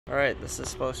Alright, this is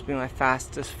supposed to be my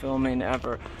fastest filming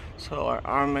ever. So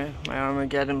my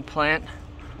Armageddon plant,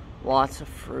 lots of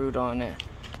fruit on it.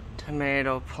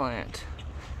 Tomato plant,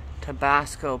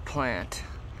 Tabasco plant,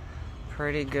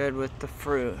 pretty good with the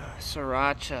fruit.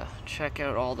 Sriracha, check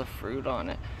out all the fruit on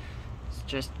it. It's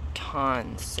just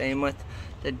tons. Same with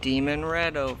the Demon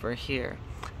Red over here.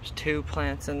 There's 2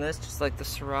 plants in this, just like the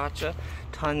Sriracha.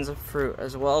 Tons of fruit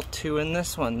as well. 2 in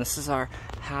this one. This is our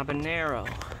habanero.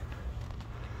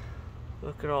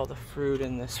 Look at all the fruit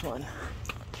in this one.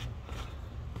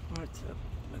 What's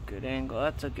a good angle?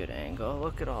 That's a good angle.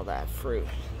 Look at all that fruit.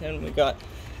 Then we got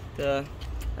the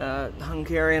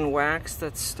Hungarian wax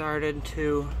that started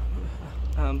to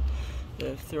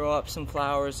throw up some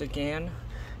flowers again.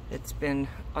 It's been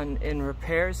in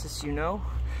repairs, as you know,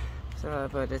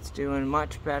 but it's doing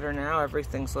much better now.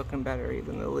 Everything's looking better,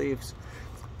 even the leaves.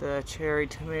 The cherry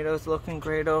tomatoes looking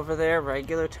great over there.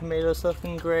 Regular tomatoes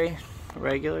looking great.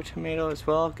 Regular tomato as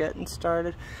well, getting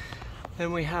started.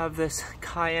 Then we have this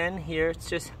cayenne here. It's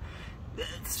just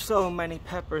so many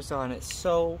peppers on it.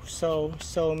 So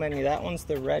many. That one's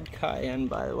the red cayenne,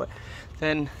 by the way.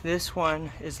 Then this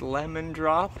one is lemon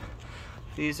drop.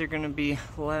 These are going to be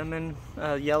lemon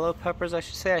yellow peppers, I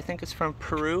should say. I think it's from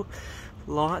Peru.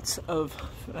 Lots of,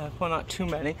 well, not too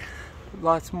many.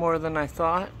 Lots more than I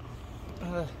thought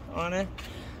on it.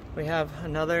 We have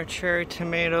another cherry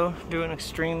tomato doing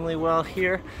extremely well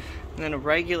here. And then a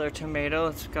regular tomato,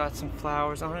 it's got some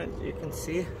flowers on it, as you can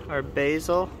see. Our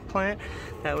basil plant,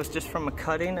 that was just from a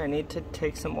cutting. I need to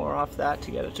take some more off that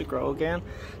to get it to grow again.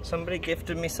 Somebody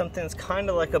gifted me something that's kind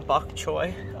of like a bok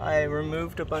choy. I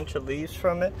removed a bunch of leaves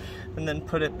from it and then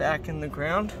put it back in the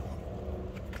ground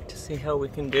to see how we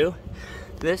can do.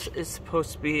 This is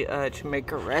supposed to be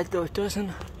Jamaica Red, though it doesn't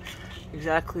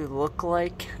exactly look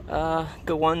like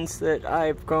the ones that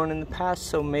I've grown in the past,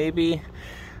 so maybe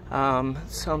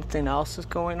something else is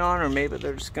going on, or maybe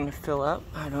they're just gonna fill up.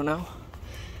 I don't know.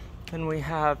 Then we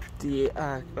have the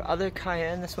other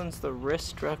cayenne. This one's the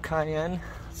Ristra cayenne.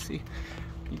 Let's see,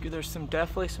 there's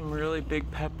definitely some really big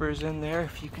peppers in there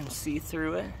if you can see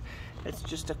through it. It's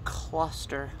just a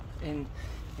cluster in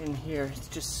here. It's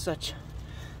just such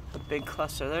a big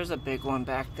cluster. There's a big one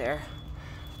back there.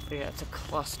 But yeah, it's a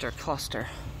cluster.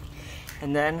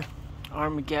 And then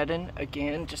Armageddon,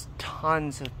 again, just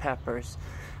tons of peppers.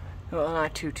 Well,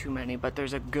 not too many, but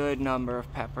there's a good number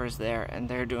of peppers there, and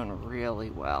they're doing really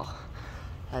well.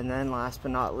 And then last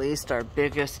but not least, our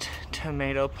biggest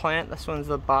tomato plant. This one's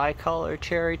the bicolor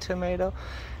cherry tomato.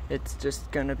 It's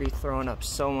just gonna be throwing up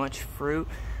so much fruit.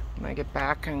 When I get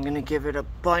back, I'm gonna give it a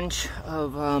bunch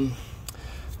of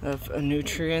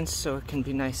nutrients so it can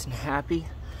be nice and happy.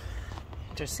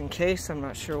 Just in case, I'm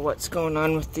not sure what's going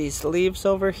on with these leaves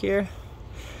over here.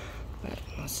 But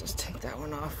let's just take that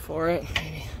one off for it.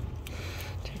 Maybe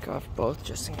take off both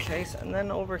just in case. And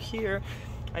then over here,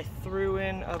 I threw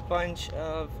in a bunch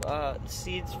of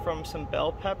seeds from some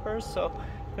bell peppers. So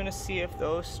I'm gonna see if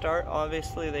those start.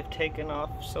 Obviously, they've taken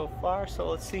off so far. So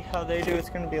let's see how they do. It's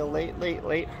gonna be a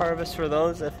late harvest for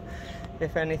those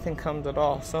if anything comes at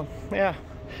all. So yeah.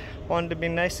 Wanted to be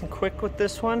nice and quick with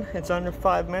this one. It's under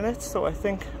 5 minutes, so I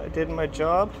think I did my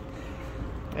job.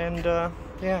 And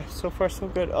yeah, so far so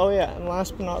good. Oh yeah, and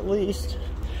last but not least,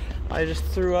 I just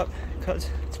threw up because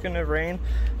it's gonna rain.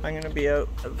 I'm gonna be out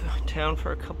of town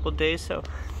for a couple of days, so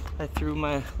I threw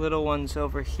my little ones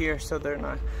over here so they're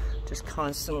not just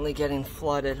constantly getting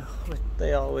flooded, which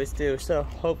they always do. So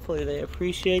hopefully they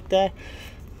appreciate that.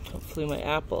 Hopefully my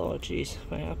apple, oh geez,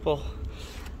 my apple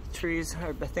trees,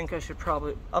 I think I should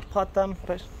probably uppot them,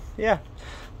 but yeah,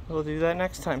 we'll do that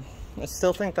next time. I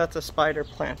still think that's a spider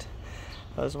plant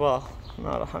as well. I'm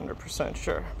not 100%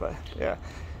 sure, but yeah,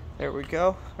 there we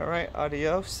go. All right,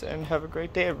 adios, and have a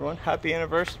great day, everyone. Happy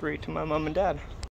anniversary to my mom and dad.